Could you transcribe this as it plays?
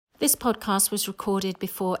This podcast was recorded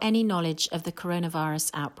before any knowledge of the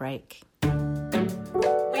coronavirus outbreak.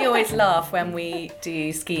 We always laugh when we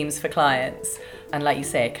do schemes for clients, and like you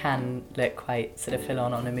say, it can look quite sort of full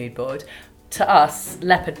on a mood board. To us,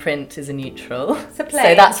 leopard print is a neutral, so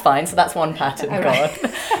that's fine. So that's one pattern gone.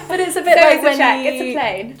 But it's a bit like when you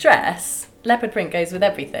plain dress. Leopard print goes with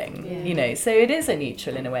everything, you know. So it is a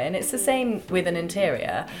neutral in a way, and it's the same with an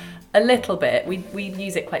interior. A little bit, we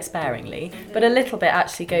use it quite sparingly, but a little bit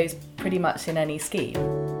actually goes pretty much in any scheme.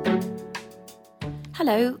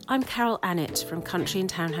 Hello, I'm Carol Annett from Country and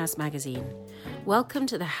Townhouse magazine. Welcome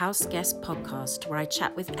to the House Guest podcast, where I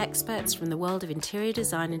chat with experts from the world of interior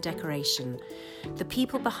design and decoration, the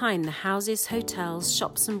people behind the houses, hotels,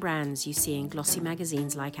 shops and brands you see in glossy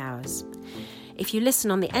magazines like ours. If you listen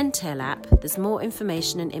on the Entail app, there's more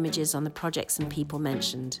information and images on the projects and people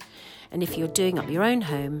mentioned. And if you're doing up your own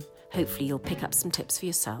home, hopefully you'll pick up some tips for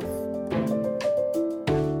yourself.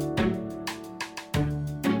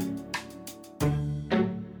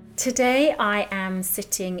 Today I am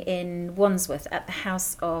sitting in Wandsworth at the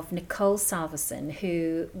house of Nicole Salverson,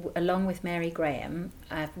 who, along with Mary Graham,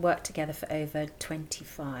 have worked together for over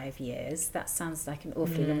 25 years. That sounds like an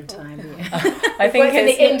awfully long time. I think it's in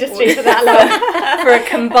the industry for that long. For a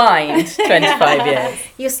combined 25 years.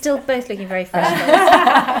 You're still both looking very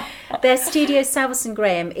fresh. Their studio, Salverson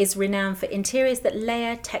Graham, is renowned for interiors that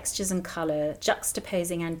layer textures and colour,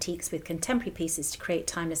 juxtaposing antiques with contemporary pieces to create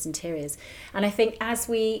timeless interiors. And I think as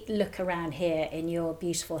we look around here in your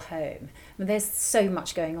beautiful home, I mean, there's so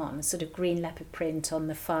much going on, sort of green leopard print on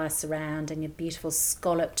the fire surround and your beautiful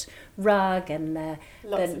scalloped rug and the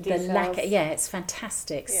lacquer. Yeah, it's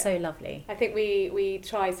fantastic. Yeah. So lovely. I think we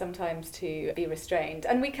try sometimes to be restrained,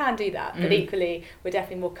 and we can do that, but equally we're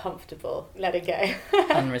definitely more comfortable letting go.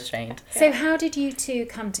 Unrestrained. So how did you two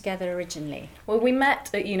come together originally? Well, we met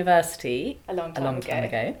at university a long time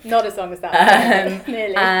ago. Not as long as that.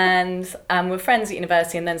 Nearly. And we're friends at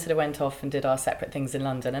university, and then sort of went off and did our separate things in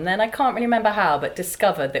London. And then I can't really remember how, but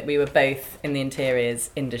discovered that we were both in the interiors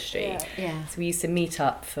industry. Yeah. So we used to meet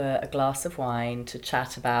up for a glass of wine to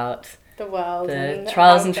chat about the world, the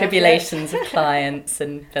trials and tribulations of clients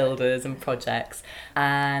and builders and projects.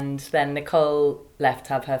 And then Nicole left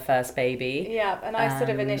to have her first baby. Yeah, and I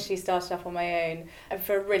sort of initially started off on my own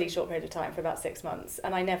for a really short period of time, for about 6 months,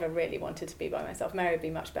 and I never really wanted to be by myself. Mary would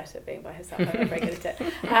be much better at being by herself. I'm not very good at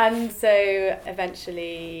it. And so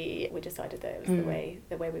eventually we decided that it was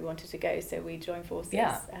the way we wanted to go, so we joined forces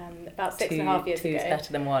about 6.5 years ago. Two's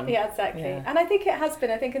better than one. Yeah, exactly. Yeah. And I think it has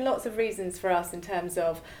been, I think, in lots of reasons for us, in terms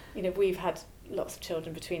of, you know, we've had lots of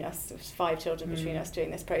children between us. There was 5 children between us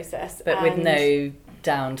during this process. But with no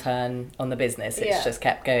downturn on the business, it's just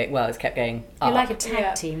kept going. Well, it's kept going up. You're like a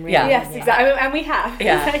tag team, really. Yeah. Yes, exactly. And we have.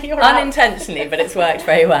 Yeah. Unintentionally, but it's worked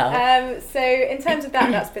very well. So in terms of that,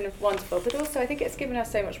 that's been wonderful. But also, I think it's given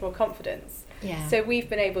us so much more confidence. Yeah. So we've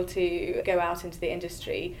been able to go out into the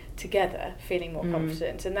industry together, feeling more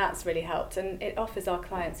confident, and that's really helped. And it offers our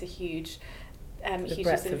clients a huge the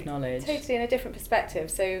breadth of knowledge. Totally, in a different perspective.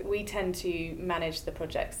 So we tend to manage the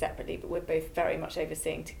project separately, but we're both very much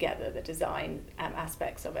overseeing together the design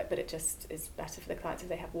aspects of it. But it just is better for the clients if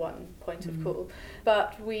they have one point of call.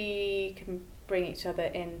 But we can bring each other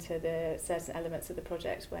into the certain elements of the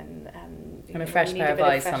project when and a fresh pair of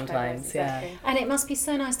eyes sometimes. Exactly. And it must be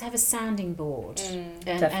so nice to have a sounding board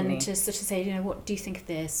and to sort of say, you know, what do you think of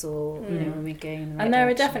this, or you know, when we're going in the right and there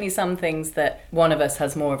direction. are definitely some things that one of us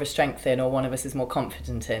has more of a strength in, or one of us is more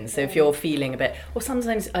confident in. So if you're feeling a bit, or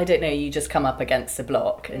sometimes, I don't know, you just come up against a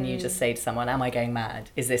block and you just say to someone, am I going mad?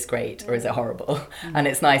 Is this great or is it horrible? And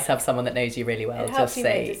it's nice to have someone that knows you really well just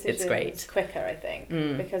say it's great. Quicker, I think,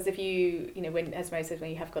 because if you know, when, as Mo says, when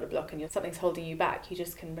you have got a block and something's holding you back, you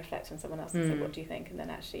just can reflect on someone else and say, what do you think? And then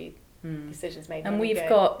actually decisions made. And we've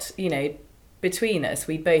got, you know, between us,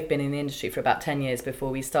 we've both been in the industry for about 10 years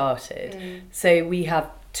before we started. So we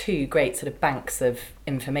have 2 great sort of banks of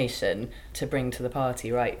information to bring to the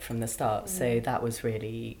party right from the start. So that was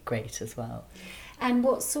really great as well. And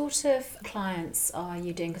what sort of clients are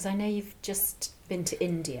you doing? Because I know you've just been to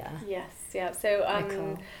India. Yes, yeah. So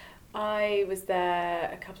I was there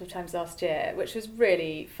a couple of times last year, which was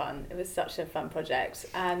really fun. It was such a fun project.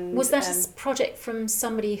 And was that a project from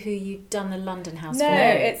somebody who you'd done the London house for? No,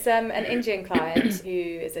 it's an Indian client who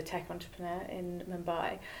is a tech entrepreneur in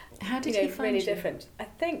Mumbai. How did he find really you? Different, I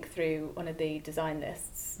think, through one of the design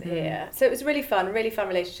lists here. So it was really fun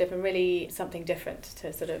relationship, and really something different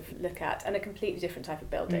to sort of look at, and a completely different type of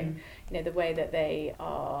building. You know, the way that they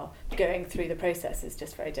are going through the process is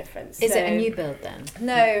just very different. Is it a new build then?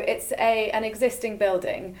 No, it's an existing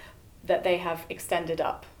building that they have extended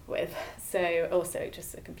up with. So also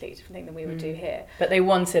just a completely different thing than we would do here. But they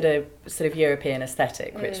wanted a sort of European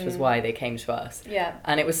aesthetic, which was why they came to us. Yeah.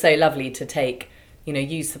 And it was so lovely to take, you know,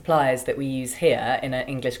 use suppliers that we use here in an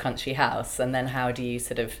English country house, and then how do you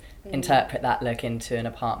sort of interpret that look into an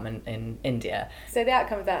apartment in India? So the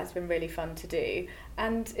outcome of that has been really fun to do,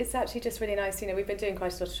 and it's actually just really nice. You know, we've been doing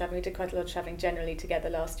quite a lot of travelling. We did quite a lot of travelling generally together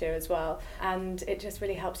last year as well, and it just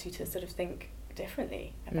really helps you to sort of think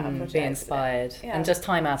differently about projects. Be inspired. Yeah. And just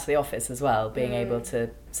time out of the office as well, being able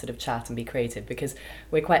to sort of chat and be creative, because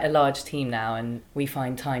we're quite a large team now and we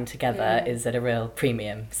find time together is at a real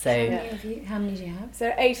premium. So How many do you have?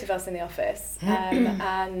 So 8 of us in the office,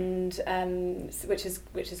 and which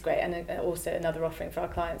is great, and also another offering for our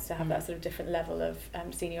clients to have that sort of different level of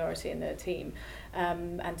seniority in the team,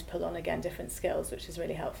 and to pull on again different skills, which is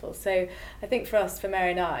really helpful. So I think for us, for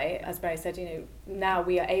Mary and I, as Mary said, you know, now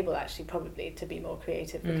we are able actually probably to be more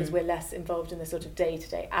creative because we're less involved in the sort of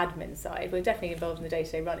day-to-day admin side. We're definitely involved in the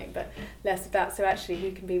day-to-day running, but less of that. So actually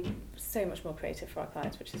we can be so much more creative for our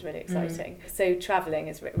clients, which is really exciting. So travelling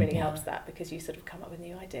has really helps that, because you sort of come up with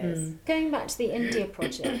new ideas. Going back to the India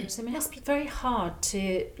project, I mean, it must be very hard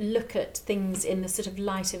to look at things in the sort of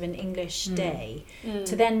light of an English day,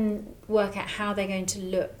 to then work out how they're going to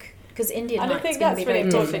look, because Indian And I night's think going to that's be really very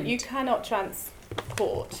important. different. You cannot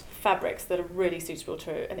transport fabrics that are really suitable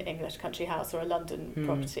to an English country house or a London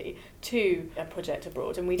property to a project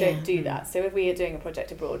abroad, and we don't do that. So if we are doing a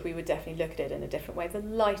project abroad, we would definitely look at it in a different way. The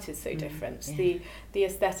light is so different. The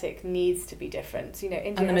aesthetic needs to be different. You know,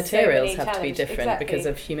 India and the has so materials many have to be different exactly. because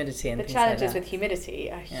of humidity and the things like challenges that. with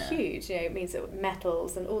humidity are huge. You know, it means that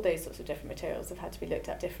metals and all those sorts of different materials have had to be looked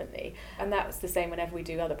at differently, and that's the same whenever we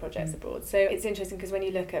do other projects abroad. So it's interesting because when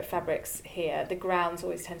you look at fabrics here, the grounds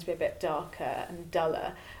always tend to be a bit darker and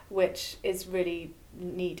duller, which is really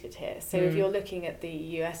needed here. So if you're looking at the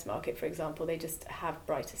US market, for example, they just have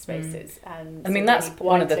brighter spaces. And I mean, so that's really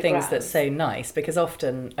one of the brighter things grounds. that's so nice, because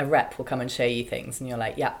often a rep will come and show you things and you're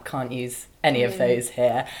like, yeah, can't use any of those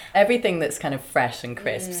here. Everything that's kind of fresh and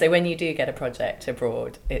crisp. So when you do get a project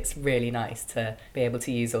abroad, it's really nice to be able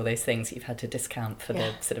to use all those things you've had to discount for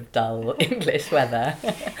the sort of dull English weather.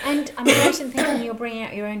 And I'm right in thinking you're bringing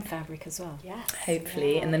out your own fabric as well. Yes.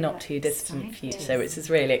 Hopefully in the not too distant Exciting. future, which is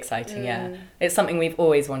really exciting. It's something we've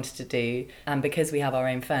always wanted to do, and because we have our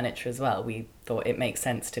own furniture as well, we thought it makes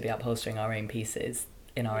sense to be upholstering our own pieces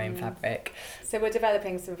in our own fabric. So we're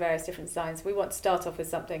developing some various different designs. We want to start off with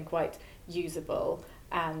something quite usable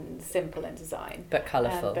and simple in design, But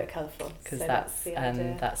colourful. Because Because the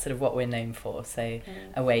idea. that's sort of what we're known for. So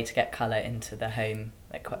a way to get colour into the home,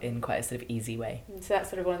 like in quite a sort of easy way. And so that's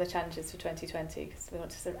sort of one of the challenges for 2020, because we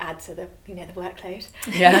want to sort of add to the the workload.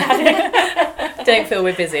 Yeah. Don't feel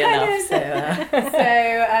we're busy enough. So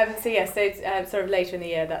sort of later in the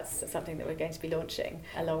year, that's something that we're going to be launching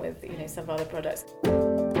along with some of our other products.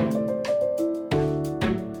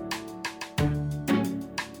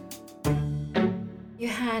 You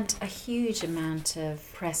had a huge amount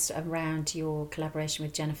of press around your collaboration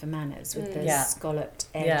with Jennifer Manners with the scalloped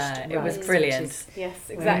edged it was rugs, brilliant. which is- Yes,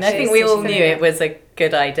 I exactly. think we all knew it was a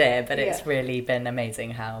good idea, but it's Yeah. really been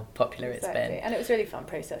amazing how popular it's been. And it was a really fun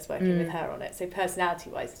process working with her on it. So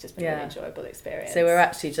personality-wise, it's just been a really enjoyable experience. So we're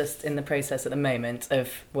actually just in the process at the moment of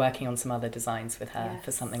working on some other designs with her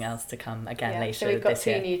for something else to come again later so we've got this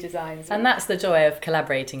year. 2 new designs. And that's the joy of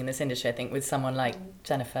collaborating in this industry, I think, with someone like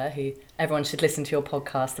Jennifer, who everyone should listen to your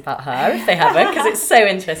podcast about her if they haven't, because it's so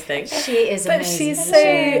interesting. She is But amazing. she's isn't so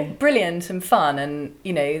she? brilliant and fun, and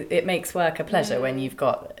it makes work a pleasure when you've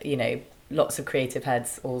got lots of creative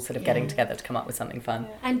heads all sort of getting together to come up with something fun.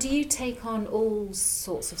 And do you take on all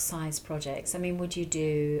sorts of size projects? I mean, would you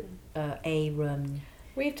do a room?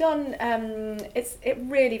 We've done, it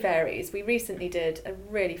really varies. We recently did a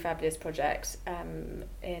really fabulous project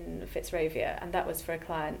in Fitzrovia, and that was for a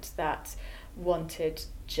client that wanted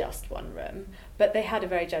just one room, but they had a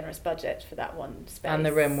very generous budget for that one space. And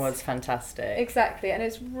the room was fantastic. Exactly, and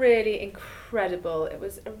it's really incredible. It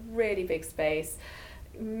was a really big space,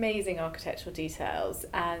 amazing architectural details,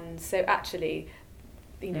 and so actually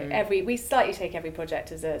we slightly take every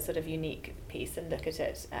project as a sort of unique piece and look at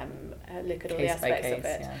it, look at all the Case by aspects of case,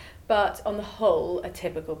 it. yeah. But on the whole, a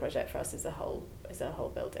typical project for us is a whole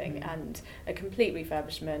building and a complete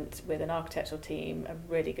refurbishment with an architectural team, a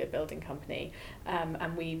really good building company,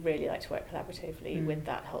 and we really like to work collaboratively with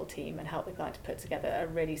that whole team and help the client to put together a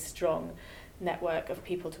really strong network of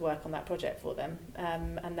people to work on that project for them,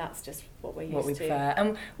 and that's just what we're used What we to. prefer.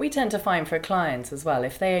 And we tend to find for clients as well,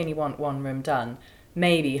 if they only want one room done,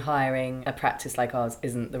 maybe hiring a practice like ours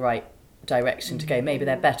isn't the right direction to go. Maybe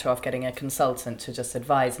they're better off getting a consultant to just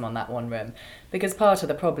advise them on that one room, because part of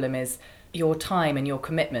the problem is your time and your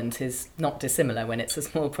commitment is not dissimilar when it's a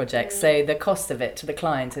small project. So the cost of it to the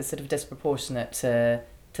client is sort of disproportionate to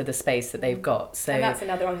the space that they've got. So and that's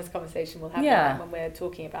another honest conversation we'll have when we're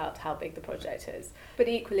talking about how big the project is. But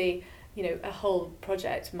equally, a whole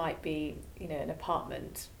project might be, an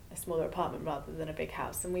apartment, a smaller apartment rather than a big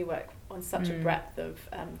house. And we work on such a breadth of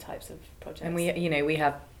types of projects. And we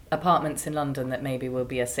have apartments in London that maybe will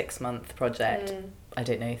be a 6-month project. I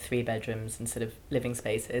don't know, 3 bedrooms and sort of living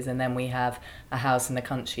spaces. And then we have a house in the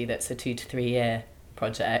country that's a 2 to 3 year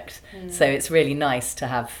project. So it's really nice to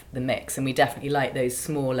have the mix, and we definitely like those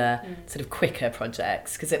smaller sort of quicker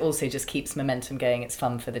projects because it also just keeps momentum going. It's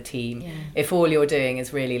fun for the team. If all you're doing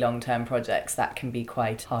is really long-term projects, that can be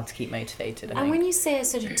quite hard to keep motivated. And when you say a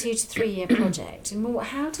sort of 2 to 3 year project,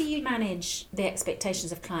 how do you manage the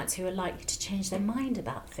expectations of clients who are likely to change their mind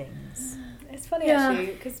about things? It's funny actually,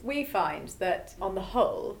 because we find that on the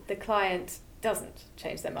whole the client doesn't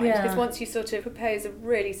change their mind, because once you sort of propose a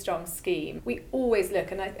really strong scheme, we always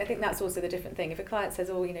look, and I think that's also the different thing. If a client says,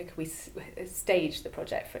 could we stage the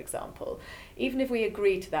project, for example, even if we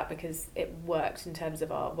agree to that because it worked in terms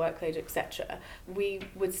of our workload, etc., we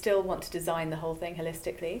would still want to design the whole thing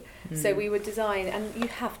holistically. So we would design, and you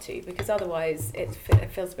have to, because otherwise it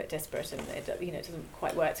feels a bit disparate and it doesn't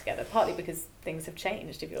quite work together, partly because things have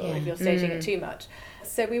changed if you're staging it too much.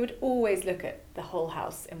 So we would always look at the whole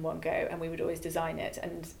house in one go, and we would always design it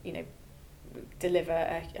and deliver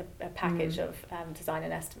a package of design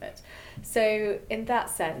and estimate. So in that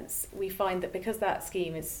sense, we find that because that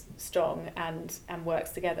scheme is strong and works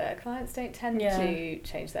together, clients don't tend to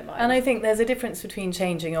change their mind. And I think there's a difference between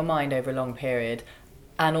changing your mind over a long period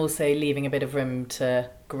and also leaving a bit of room to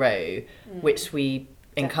grow, which we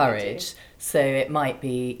encourage. So it might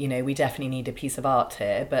be, we definitely need a piece of art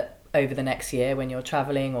here, but over the next year when you're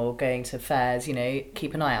travelling or going to fairs,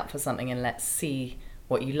 keep an eye out for something and let's see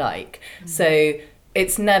what you like. So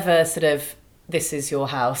it's never sort of, this is your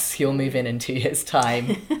house, you'll move in 2 years'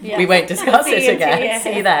 time. We won't discuss it again.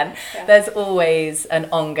 See you then. There's always an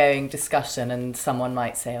ongoing discussion, and someone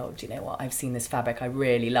might say, do you know what, I've seen this fabric, I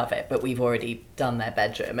really love it, but we've already done their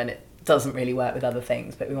bedroom and it doesn't really work with other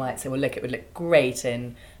things. But we might say, well, look, it would look great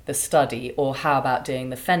in the study, or how about doing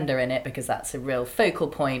the fender in it, because that's a real focal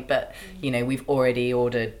point, but we've already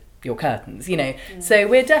ordered your curtains, So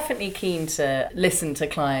we're definitely keen to listen to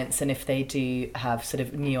clients, and if they do have sort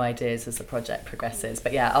of new ideas as the project progresses.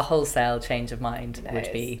 But a wholesale change of mind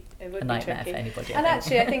would be a nightmare for anybody. And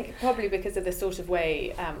actually, I think probably because of the sort of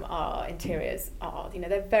way our interiors are,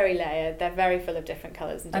 they're very layered, they're very full of different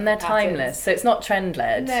colours and they're patterns. timeless, so it's not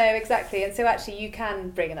trend-led. No, exactly. And so actually you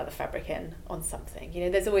can bring another fabric in on something.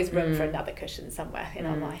 There's always room for another cushion somewhere in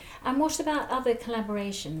our life. And what about other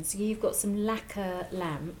collaborations? You've got some lacquer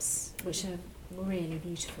lamps, which are really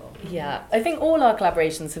beautiful. Yeah, I think all our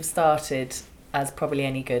collaborations have started, as probably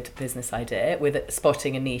any good business idea, with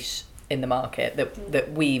spotting a niche in the market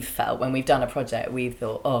that we've felt when we've done a project. We've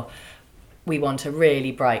thought, we want a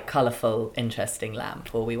really bright, colourful, interesting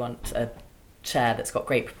lamp, or we want a chair that's got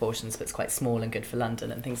great proportions but it's quite small and good for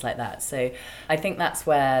London and things like that. So I think that's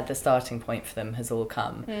where the starting point for them has all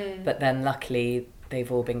come. But then luckily they've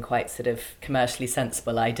all been quite sort of commercially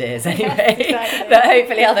sensible ideas anyway, exactly. that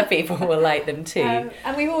hopefully other people will like them too.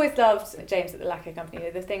 And we've always loved James at the Lacquer Company.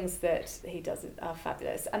 The things that he does are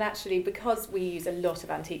fabulous. And actually, because we use a lot of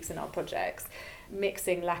antiques in our projects,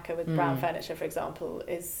 mixing lacquer with brown furniture, for example,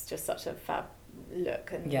 is just such a fab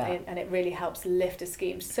look, and it really helps lift a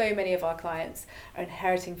scheme. So many of our clients are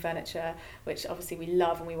inheriting furniture, which obviously we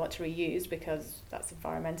love and we want to reuse because that's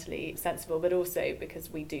environmentally sensible, but also because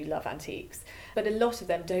we do love antiques. But a lot of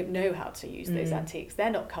them don't know how to use those antiques. They're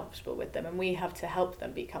not comfortable with them, and we have to help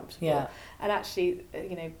them be comfortable. And actually,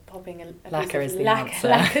 popping a lacquer piece is of the answer.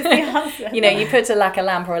 Lacquer is the answer. You put a lacquer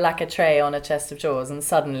lamp or a lacquer tray on a chest of drawers and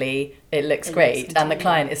suddenly it looks great, and the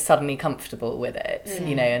client is suddenly comfortable with it.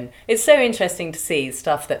 And it's so interesting to see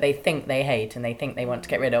stuff that they think they hate and they think they want to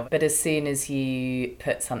get rid of, but as soon as you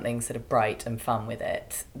put something sort of bright and fun with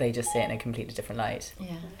it, they just see it in a completely different light.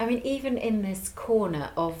 I mean, even in this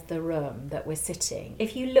corner of the room that we're sitting,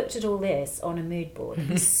 if you looked at all this on a mood board,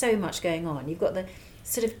 there's so much going on. You've got the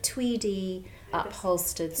sort of tweedy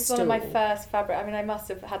upholstered It's stool. one of my first fabric. I mean, I must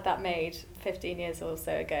have had that made 15 years or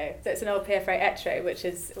so ago. So it's an old Pierre Frey Etro, which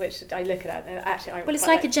I look at, and actually I it's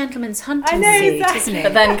like a gentleman's hunting I know, suit, exactly. isn't it?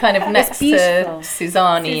 But then kind of next to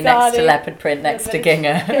Suzani, next to leopard print, next to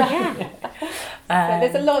gingham. So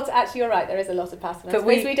there's a lot, actually you're right, there is a lot of pattern. I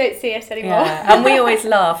suppose we don't see it anymore. And we always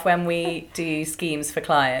laugh when we do schemes for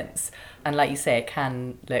clients, and like you say, it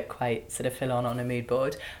can look quite sort of full on a mood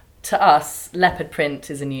board. to us, leopard print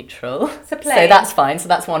is a neutral. It's a plain. So that's fine. So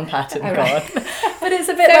that's one pattern gone. But it's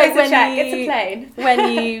a bit So like it's a when check. you It's a plain.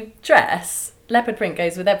 when you dress, leopard print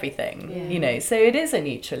goes with everything. Yeah. You know, so it is a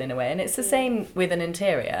neutral in a way, and it's the same with an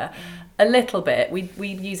interior. A little bit, we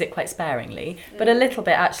use it quite sparingly, but a little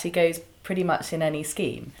bit actually goes pretty much in any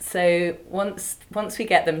scheme. So once we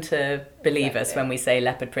get them to believe us when we say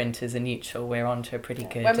leopard print is a neutral, we're on to a pretty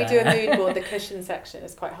good... When we do a mood board, the cushion section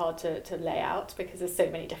is quite hard to lay out because there's so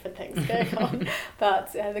many different things going on.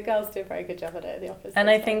 But the girls do a very good job at it at the office. And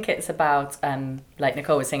I think it's about, like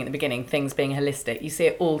Nicole was saying at the beginning, things being holistic. You see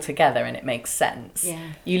it all together and it makes sense. Yeah.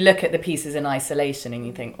 You look at the pieces in isolation and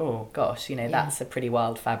you think, oh gosh, you know, that's a pretty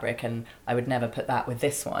wild fabric and I would never put that with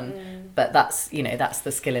this one. But that's, you know, that's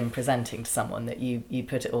the skill in presenting to someone, that you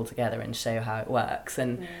put it all together and show how it works.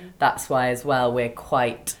 And that's why as well we're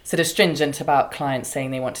quite sort of stringent about clients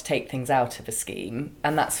saying they want to take things out of a scheme,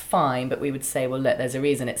 and that's fine, but we would say, well look, there's a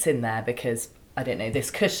reason it's in there, because I don't know,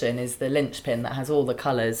 this cushion is the linchpin that has all the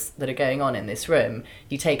colours that are going on in this room.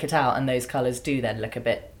 You take it out and those colours do then look a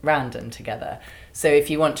bit random together. So if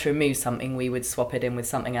you want to remove something, we would swap it in with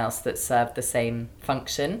something else that served the same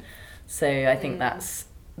function. So I think that's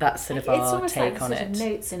sort of It's our almost take like on sort of it.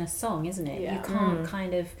 notes in a song, isn't it? Yeah. You can't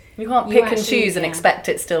kind of... You can't You pick and actually- choose and yeah. expect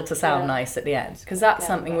it still to sound Yeah. nice at the end. Because that's Yeah,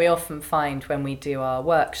 something we often find when we do our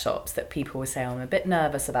workshops, that people will say, oh, I'm a bit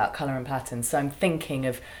nervous about colour and patterns, so I'm thinking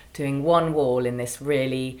of doing one wall in this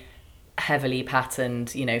really heavily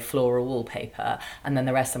patterned, you know, floral wallpaper, and then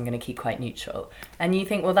the rest I'm going to keep quite neutral. And you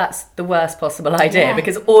think, well, that's the worst possible idea, Yeah.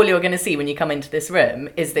 because all you're going to see when you come into this room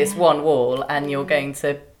is this one wall, and you're going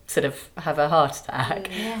to sort of have a heart attack.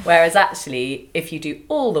 Yeah. Whereas actually, if you do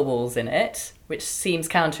all the walls in it, which seems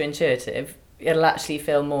counterintuitive, it'll actually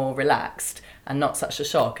feel more relaxed and not such a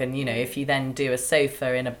shock. And, you know, if you then do a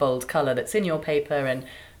sofa in a bold colour that's in your paper and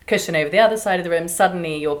cushion over the other side of the room,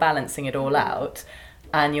 suddenly you're balancing it all out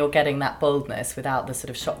and you're getting that boldness without the sort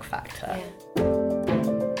of shock factor. Yeah.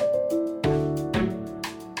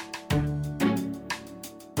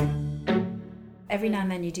 Every now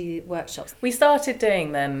and then you do workshops. We started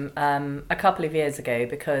doing them a couple of years ago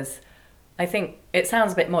because I think it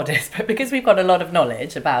sounds a bit modest, but because we've got a lot of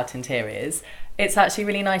knowledge about interiors, it's actually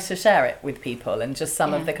really nice to share it with people, and just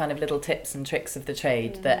some of the kind of little tips and tricks of the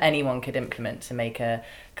trade that anyone could implement to make a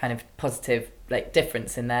kind of positive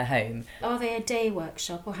difference in their home. Are they a day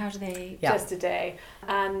workshop, or how do they... Yeah. Just a day.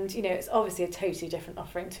 And, you know, it's obviously a totally different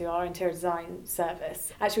offering to our interior design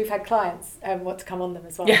service. Actually, we've had clients want to come on them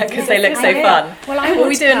as well. Yeah, because they look I so know. fun. Well, I Will want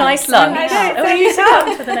we to do a come. nice Sign lunch? me I up. know, Oh, you should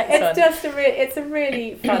come for the next It's one. just it's a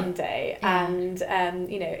really fun day, Yeah. and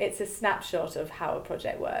you know, it's a snapshot of how a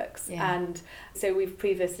project works. Yeah. And so we've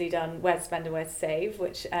previously done Where to Spend and Where to Save,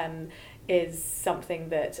 which is something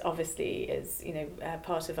that obviously is, you know,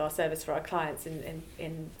 part of our service for our clients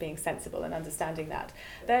in being sensible and understanding that.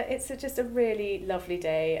 It's just a really lovely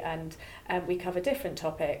day, and we cover different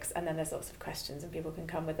topics, and then there's lots of questions, and people can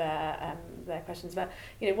come with their questions. But,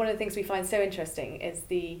 you know, one of the things we find so interesting is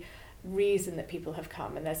the reason that people have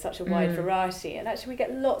come, and there's such a wide variety, and actually we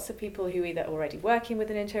get lots of people who are either already working with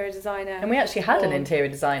an interior designer, And we actually had an or- interior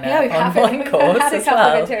designer we on have one we've course had a as couple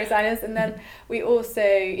well. of interior designers, and then we also,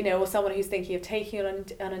 you know, or someone who's thinking of taking on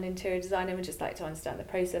an interior designer would just like to understand the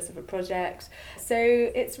process of a project. So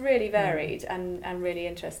it's really varied and really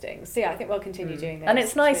interesting. So yeah, I think we'll continue doing this. And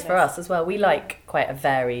it's nice really for us as well. We like quite a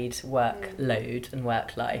varied workload and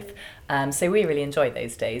work life. So we really enjoy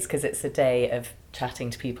those days because it's a day of chatting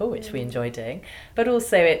to people, which we enjoy doing, but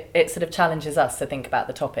also it sort of challenges us to think about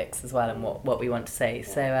the topics as well and what we want to say. Yeah.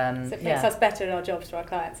 So So it makes us better in our jobs for our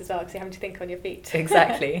clients as well, because you're having to think on your feet.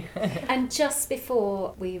 Exactly. And just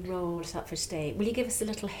before we roll it up for today, will you give us a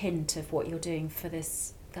little hint of what you're doing for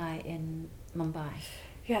this guy in Mumbai?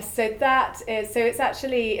 Yes, so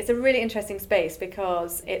it's a really interesting space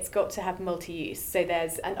because it's got to have multi-use. So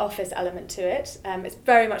there's an office element to it. It's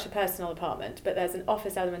very much a personal apartment, but there's an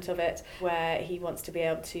office element of it where he wants to be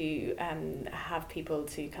able to have people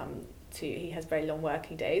to come to. He has very long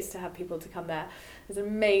working days, to have people to come there. There's an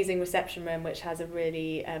amazing reception room which has a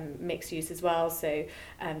really mixed use as well, so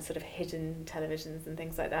sort of hidden televisions and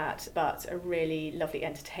things like that, but a really lovely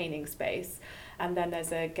entertaining space. And then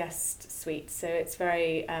there's a guest suite, so it's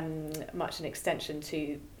very much an extension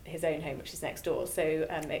to his own home, which is next door. So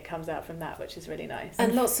it comes out from that, which is really nice.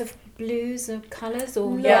 And lots of blues or colours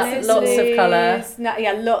or Yeah, yellows? lots of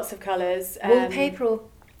colour. Lots of colours. Wallpaper or...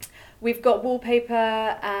 We've got wallpaper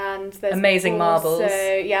and there's amazing marbles.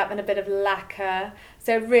 And a bit of lacquer.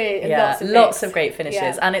 So really, lots of great finishes.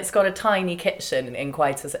 Yeah. And it's got a tiny kitchen in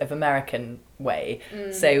quite a sort of American way.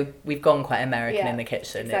 So we've gone quite American in the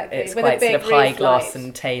kitchen. Exactly. It's with quite sort of high gloss light.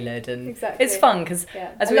 And tailored, and exactly. it's fun because,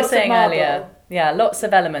 as we were saying earlier, lots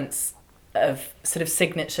of elements of sort of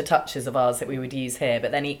signature touches of ours that we would use here,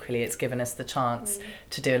 but then equally it's given us the chance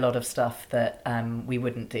to do a lot of stuff that we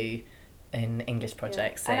wouldn't do in English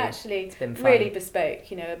projects. So and actually it's been fun. Really bespoke,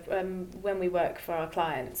 when we work for our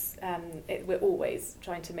clients, we're always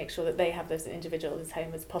trying to make sure that they have those individuals as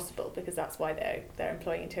home as possible, because that's why they're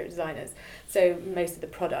employing interior designers. So most of the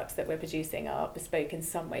products that we're producing are bespoke in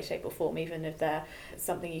some way, shape or form, even if they're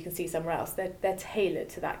something you can see somewhere else. They're tailored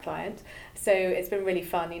to that client. So it's been really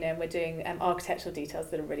fun, and we're doing architectural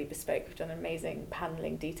details that are really bespoke. We've done an amazing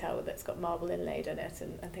panelling detail that's got marble inlaid on it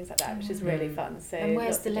and things like that, which is really fun. So and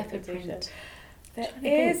where's the leopard print? There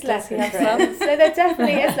is leopard print. So there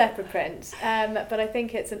definitely is leopard print, but I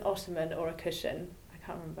think it's an ottoman or a cushion. I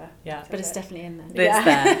can't remember. Yeah, but it's definitely in there. It's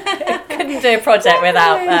there. Couldn't do a project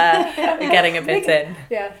without getting a bit in.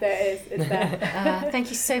 Yeah, there it is. It's there. Thank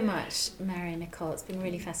you so much, Mary and Nicole. It's been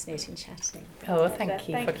really fascinating chatting. Oh, well, thank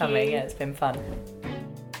you for coming. Yeah, it's been fun.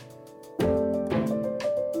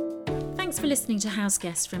 Thanks for listening to House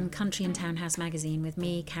Guests from Country and Townhouse magazine with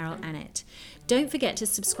me, Carol Annett. Don't forget to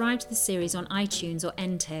subscribe to the series on iTunes or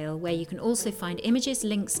Entale, where you can also find images,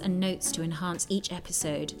 links and notes to enhance each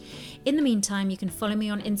episode. In the meantime, you can follow me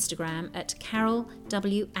on Instagram at Carol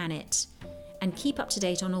W. Annett, and keep up to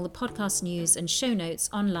date on all the podcast news and show notes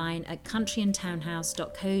online at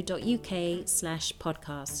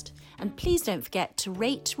countryandtownhouse.co.uk/podcast. And please don't forget to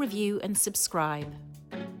rate, review and subscribe.